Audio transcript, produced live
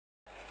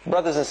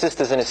Brothers and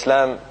sisters in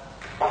Islam,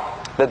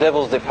 the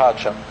devil's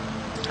departure.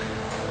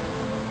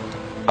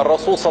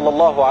 Rasul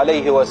sallallahu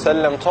alayhi wa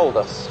sallam told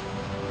us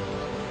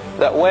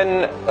that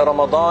when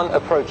Ramadan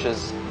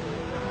approaches,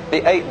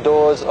 the 8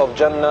 doors of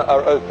Jannah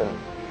are open,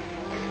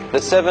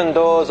 the 7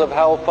 doors of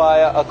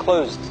hellfire are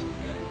closed,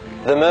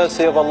 the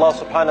mercy of Allah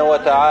subhanahu wa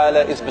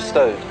ta'ala is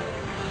bestowed,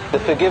 the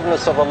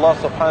forgiveness of Allah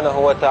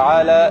subhanahu wa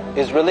ta'ala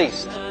is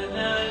released,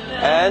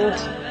 and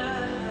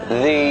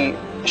the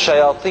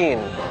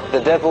shayateen, the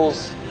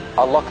devils,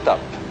 are locked up.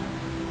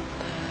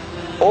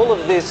 All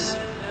of this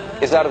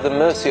is out of the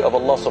mercy of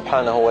Allah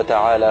subhanahu wa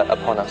ta'ala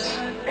upon us.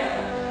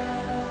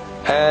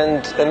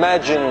 And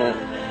imagine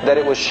that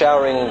it was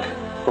showering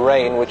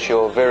rain, which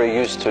you're very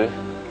used to.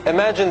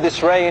 Imagine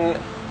this rain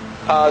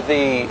are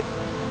the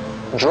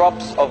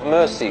drops of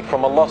mercy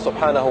from Allah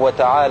subhanahu wa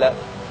ta'ala,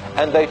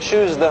 and they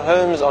choose the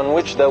homes on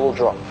which they will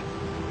drop.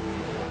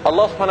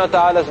 Allah subhanahu wa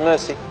ta'ala's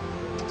mercy,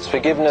 His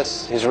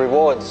forgiveness, His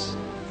rewards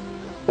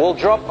will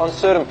drop on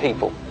certain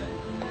people.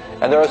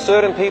 And there are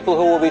certain people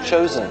who will be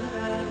chosen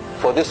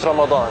for this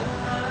Ramadan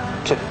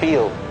to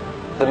feel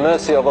the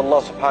mercy of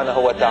Allah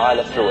subhanahu wa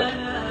ta'ala through it.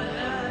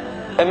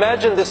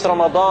 Imagine this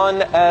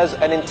Ramadan as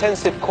an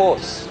intensive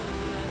course.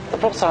 The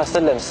Prophet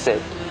ﷺ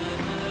said,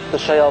 the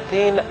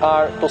shayateen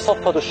are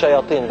tusaffadu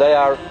shayateen, they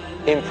are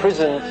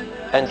imprisoned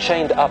and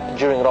chained up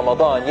during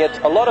Ramadan.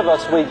 Yet a lot of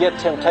us, we get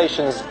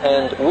temptations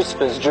and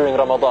whispers during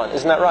Ramadan.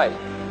 Isn't that right?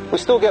 We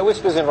still get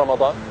whispers in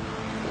Ramadan.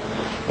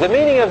 The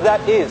meaning of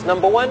that is,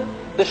 number one,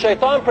 the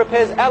shaitan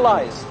prepares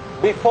allies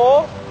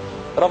before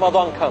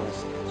Ramadan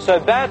comes. So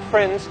bad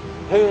friends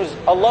whose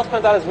Allah subhanahu wa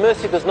ta'ala's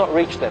mercy does not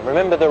reach them.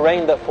 Remember the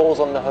rain that falls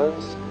on the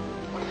homes?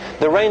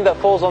 The rain that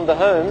falls on the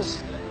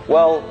homes,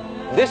 well,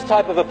 this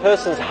type of a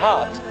person's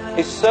heart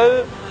is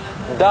so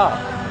dark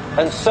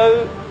and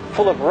so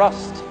full of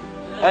rust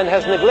and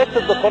has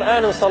neglected the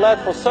Quran and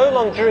Salat for so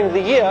long during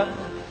the year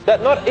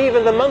that not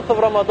even the month of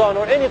Ramadan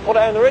or any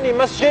Quran or any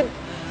masjid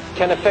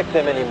can affect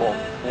them anymore.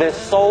 Their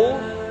soul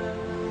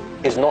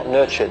is not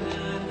nurtured.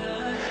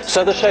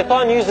 So the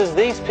shaitan uses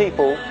these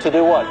people to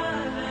do what?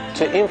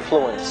 To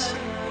influence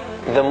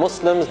the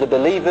Muslims, the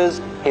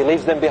believers. He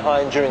leaves them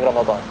behind during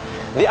Ramadan.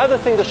 The other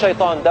thing the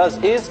shaitan does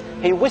is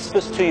he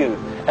whispers to you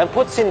and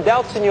puts in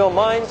doubts in your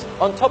minds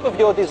on top of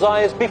your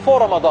desires before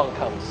Ramadan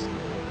comes.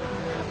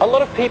 A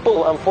lot of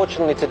people,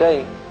 unfortunately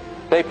today,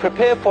 they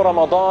prepare for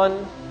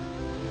Ramadan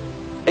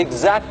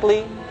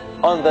exactly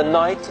on the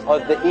night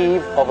of the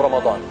eve of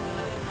Ramadan.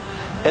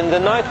 In the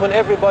night when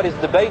everybody's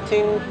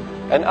debating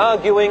and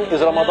arguing, is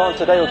Ramadan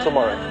today or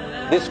tomorrow?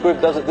 This group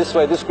does it this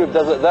way, this group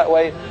does it that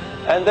way.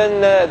 And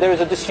then there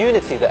is a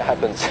disunity that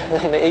happens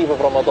on the eve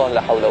of Ramadan.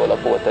 La hawla wa la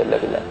quwwata illa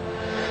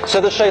billah.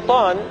 So the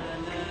shaitan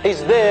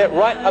is there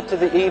right up to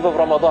the eve of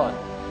Ramadan.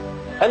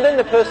 And then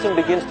the person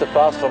begins to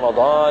fast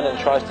Ramadan and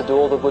tries to do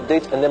all the good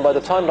deeds. And then by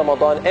the time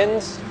Ramadan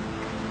ends,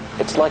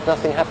 it's like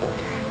nothing happened.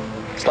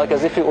 It's like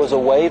as if it was a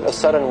wave, a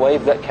sudden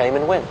wave that came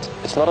and went.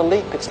 It's not a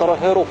leap, it's not a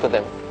hurdle for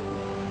them.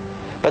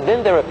 But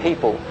then there are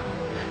people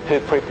who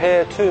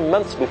prepare 2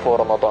 months before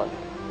Ramadan.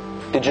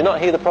 Did you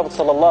not hear the Prophet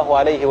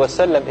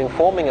ﷺ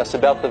informing us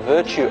about the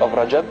virtue of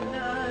Rajab?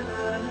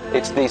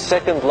 It's the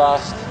second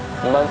last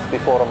month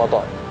before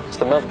Ramadan. It's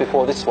the month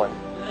before this one.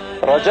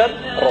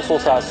 Rajab, Rasul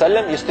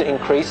ﷺ used to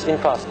increase in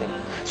fasting.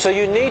 So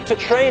you need to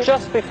train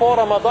just before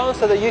Ramadan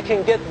so that you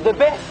can get the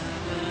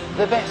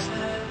best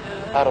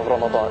out of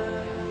Ramadan.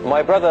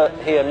 My brother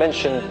here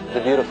mentioned the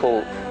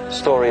beautiful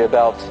story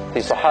about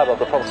the Sahaba of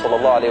the Prophet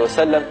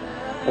ﷺ.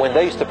 When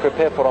they used to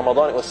prepare for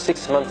Ramadan, it was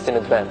 6 months in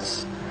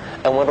advance.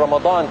 And when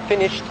Ramadan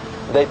finished,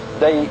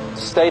 they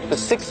stayed for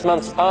 6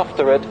 months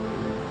after it,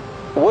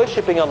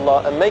 worshipping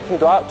Allah and making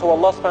dua to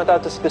Allah subhanahu wa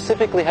ta'ala to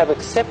specifically have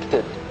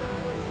accepted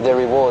their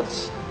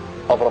rewards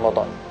of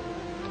Ramadan.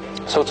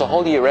 So it's a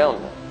whole year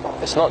round.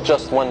 It's not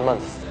just 1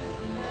 month.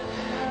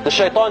 The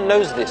shaitan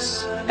knows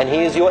this, and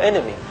he is your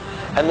enemy.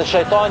 And the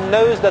shaitan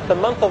knows that the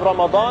month of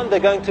Ramadan, they're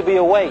going to be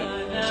away.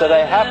 So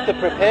they have to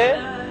prepare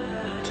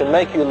to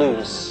make you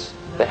lose.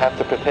 They have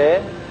to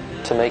prepare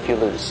to make you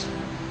lose.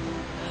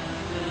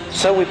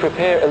 So we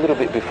prepare a little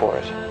bit before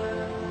it.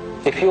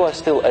 If you are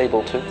still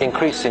able to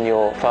increase in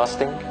your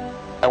fasting,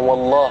 and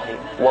wallahi,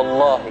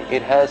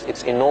 it has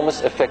its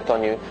enormous effect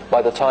on you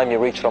by the time you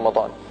reach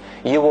Ramadan.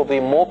 You will be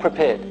more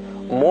prepared,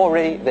 more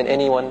ready than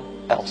anyone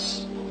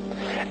else.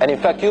 And in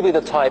fact, you'll be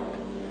the type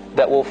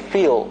that will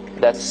feel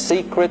that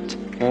secret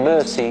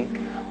mercy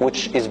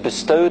which is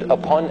bestowed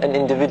upon an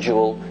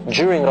individual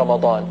during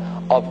Ramadan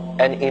of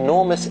an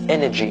enormous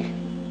energy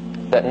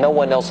that no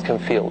one else can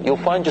feel. You'll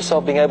find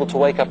yourself being able to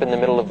wake up in the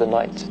middle of the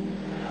night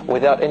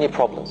without any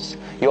problems.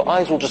 Your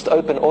eyes will just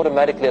open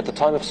automatically at the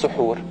time of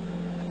suhoor,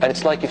 and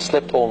it's like you've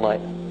slept all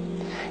night.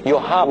 Your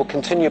heart will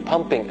continue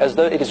pumping as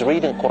though it is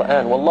reading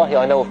Quran. Wallahi,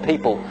 I know of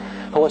people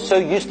who are so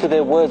used to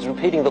their words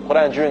repeating the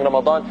Quran during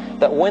Ramadan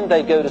that when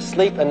they go to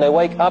sleep and they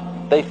wake up,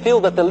 they feel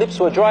that the lips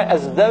were dry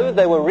as though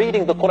they were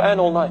reading the Quran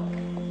all night.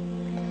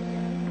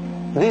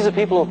 These are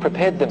people who have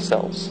prepared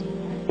themselves.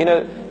 You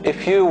know,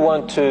 if you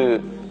want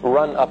to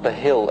run up a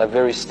hill, a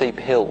very steep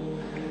hill,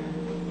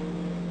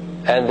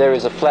 and there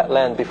is a flat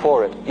land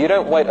before it, you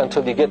don't wait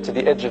until you get to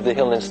the edge of the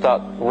hill and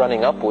start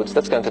running upwards.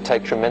 That's going to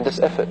take tremendous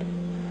effort.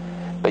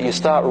 But you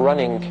start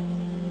running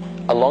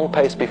a long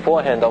pace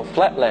beforehand on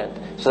flat land,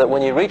 so that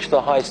when you reach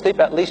the high steep,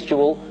 at least you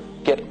will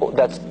get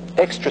that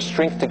extra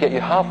strength to get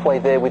you halfway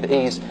there with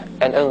ease,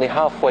 and only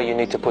halfway you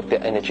need to put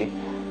the energy.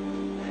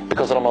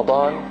 Because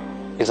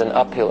Ramadan is an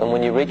uphill, and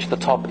when you reach the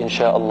top,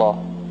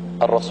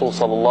 inshaAllah, Al-Rasul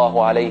sallallahu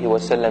alayhi wa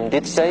sallam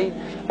did say,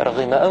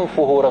 رَغِمَ أَنفُهُ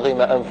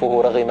رَغِمَ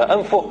أَنفُهُ رَغِمَ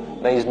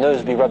أَنفُهُ, may his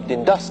nose be rubbed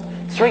in dust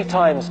 3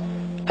 times.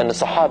 And the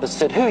Sahabas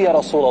said, who ya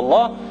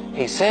Rasulullah?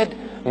 He said,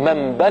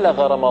 مَنْ بَلَغَ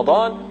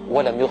رَمَضَانَ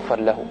وَلَمْ يُغْفَرْ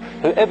لَهُ,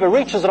 whoever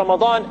reaches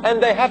Ramadan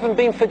and they haven't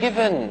been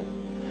forgiven.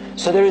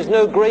 So there is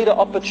no greater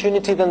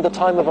opportunity than the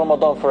time of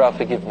Ramadan for our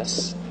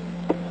forgiveness.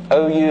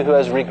 O you who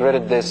has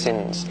regretted their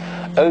sins,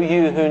 O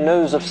you who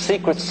knows of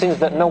secret sins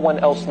that no one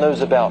else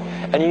knows about,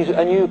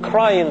 and you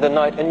cry in the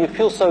night and you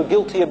feel so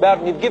guilty about it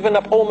and you've given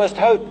up almost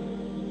hope,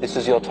 this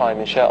is your time,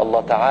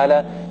 inshaAllah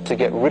ta'ala, to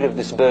get rid of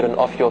this burden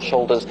off your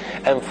shoulders,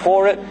 and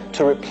for it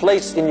to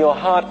replace in your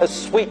heart a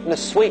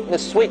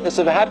sweetness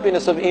of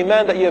happiness, of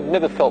iman that you have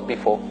never felt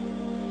before.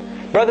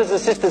 Brothers and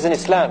sisters in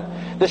Islam,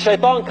 the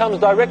shaitan comes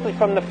directly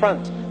from the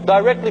front,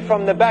 directly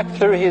from the back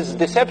through his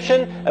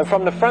deception, and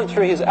from the front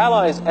through his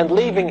allies, and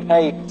leaving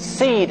a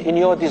seed in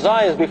your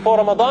desires before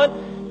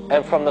Ramadan.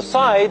 And from the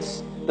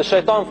sides, the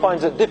shaitan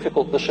finds it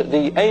difficult.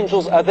 The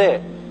angels are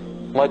there.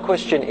 My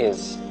question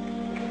is,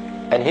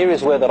 and here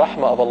is where the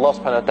rahmah of Allah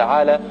subhanahu wa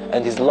ta'ala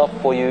and His love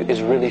for you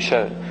is really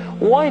shown.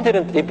 Why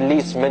didn't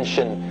Iblis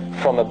mention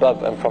from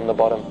above and from the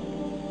bottom?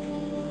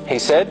 He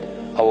said,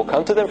 I will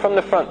come to them from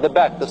the front, the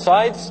back, the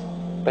sides,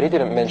 but he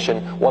didn't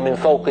mention وَمِن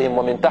فَوْقِهِمْ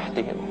وَمِن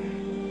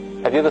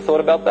تَحْتِهِمْ. Have you ever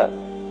thought about that?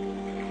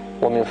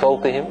 وَمِن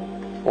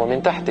فَوْقِهِمْ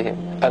وَمِن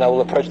تَحْتِهِمْ. And I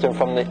will approach them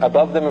from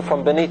above them and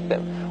from beneath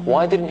them.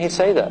 Why didn't he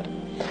say that?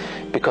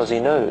 Because he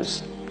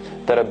knows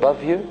that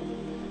above you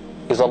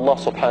is Allah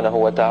subhanahu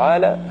wa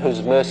ta'ala,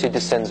 whose mercy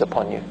descends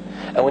upon you.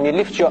 And when you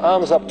lift your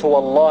arms up to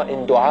Allah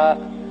in dua,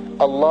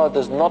 Allah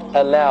does not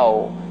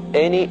allow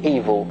any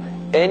evil,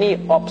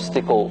 any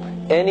obstacle,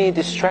 any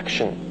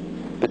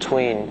distraction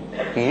between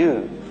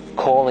you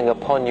calling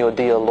upon your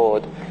dear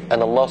Lord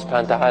and Allah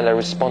subhanahu wa ta'ala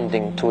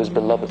responding to His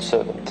beloved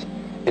servant.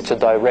 It's a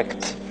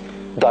direct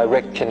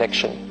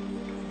connection.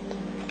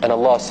 And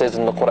Allah says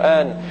in the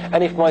Quran,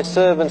 and if my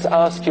servants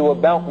ask you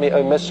about me,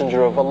 O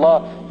Messenger of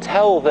Allah,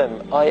 tell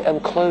them I am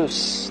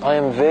close, I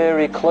am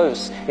very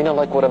close. You know,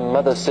 like what a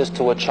mother says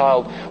to a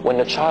child when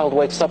the child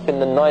wakes up in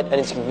the night and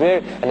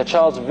the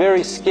child's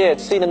very scared,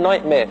 seen a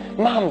nightmare,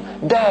 Mom,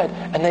 Dad,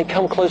 and they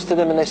come close to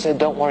them and they say,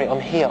 don't worry, I'm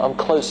here, I'm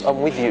close,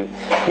 I'm with you.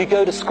 You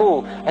go to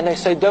school and they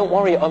say, don't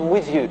worry, I'm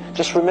with you,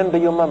 just remember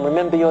your mum,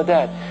 remember your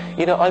dad.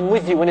 You know, I'm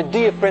with you. When a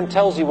dear friend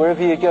tells you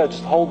wherever you go,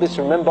 just hold this,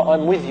 remember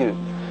I'm with you.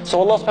 So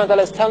Allah subhanahu wa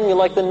ta'ala is telling you,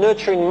 like the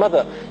nurturing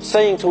mother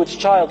saying to its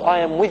child, I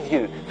am with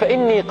you.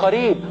 فَإِنِّي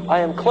قَرِيب, I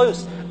am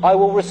close. I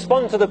will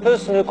respond to the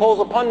person who calls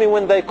upon me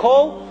when they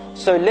call.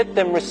 So let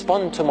them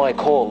respond to my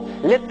call.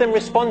 Let them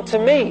respond to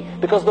me.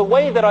 Because the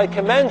way that I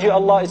command you,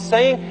 Allah is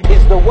saying,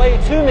 is the way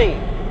to me.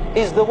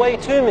 Is the way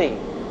to me.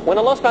 When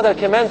Allah subhanahu wa ta'ala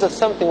commands us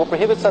something or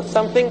prohibits us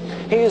something,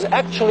 He is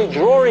actually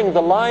drawing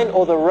the line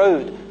or the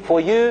road for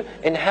you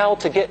in how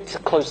to get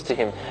close to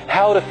Him,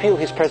 how to feel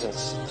His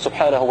presence,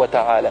 subhanahu wa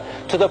ta'ala.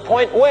 To the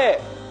point where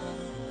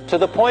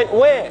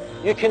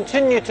you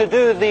continue to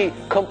do the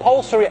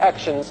compulsory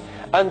actions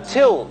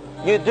until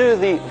you do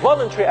the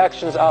voluntary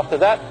actions after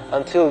that,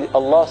 until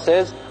Allah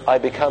says, I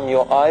become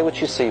your eye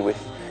which you see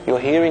with, your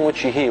hearing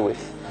which you hear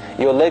with,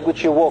 your leg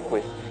which you walk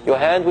with, your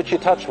hand which you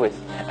touch with.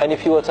 And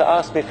if you were to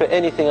ask me for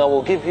anything, I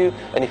will give you.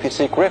 And if you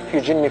seek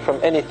refuge in me from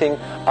anything,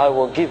 I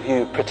will give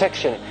you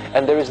protection.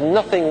 And there is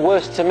nothing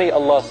worse to me,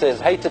 Allah says,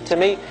 hated to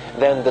me,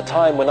 than the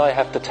time when I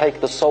have to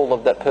take the soul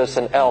of that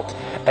person out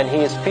and he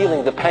is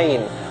feeling the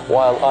pain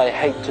while I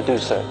hate to do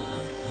so,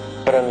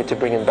 but only to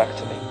bring him back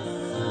to me.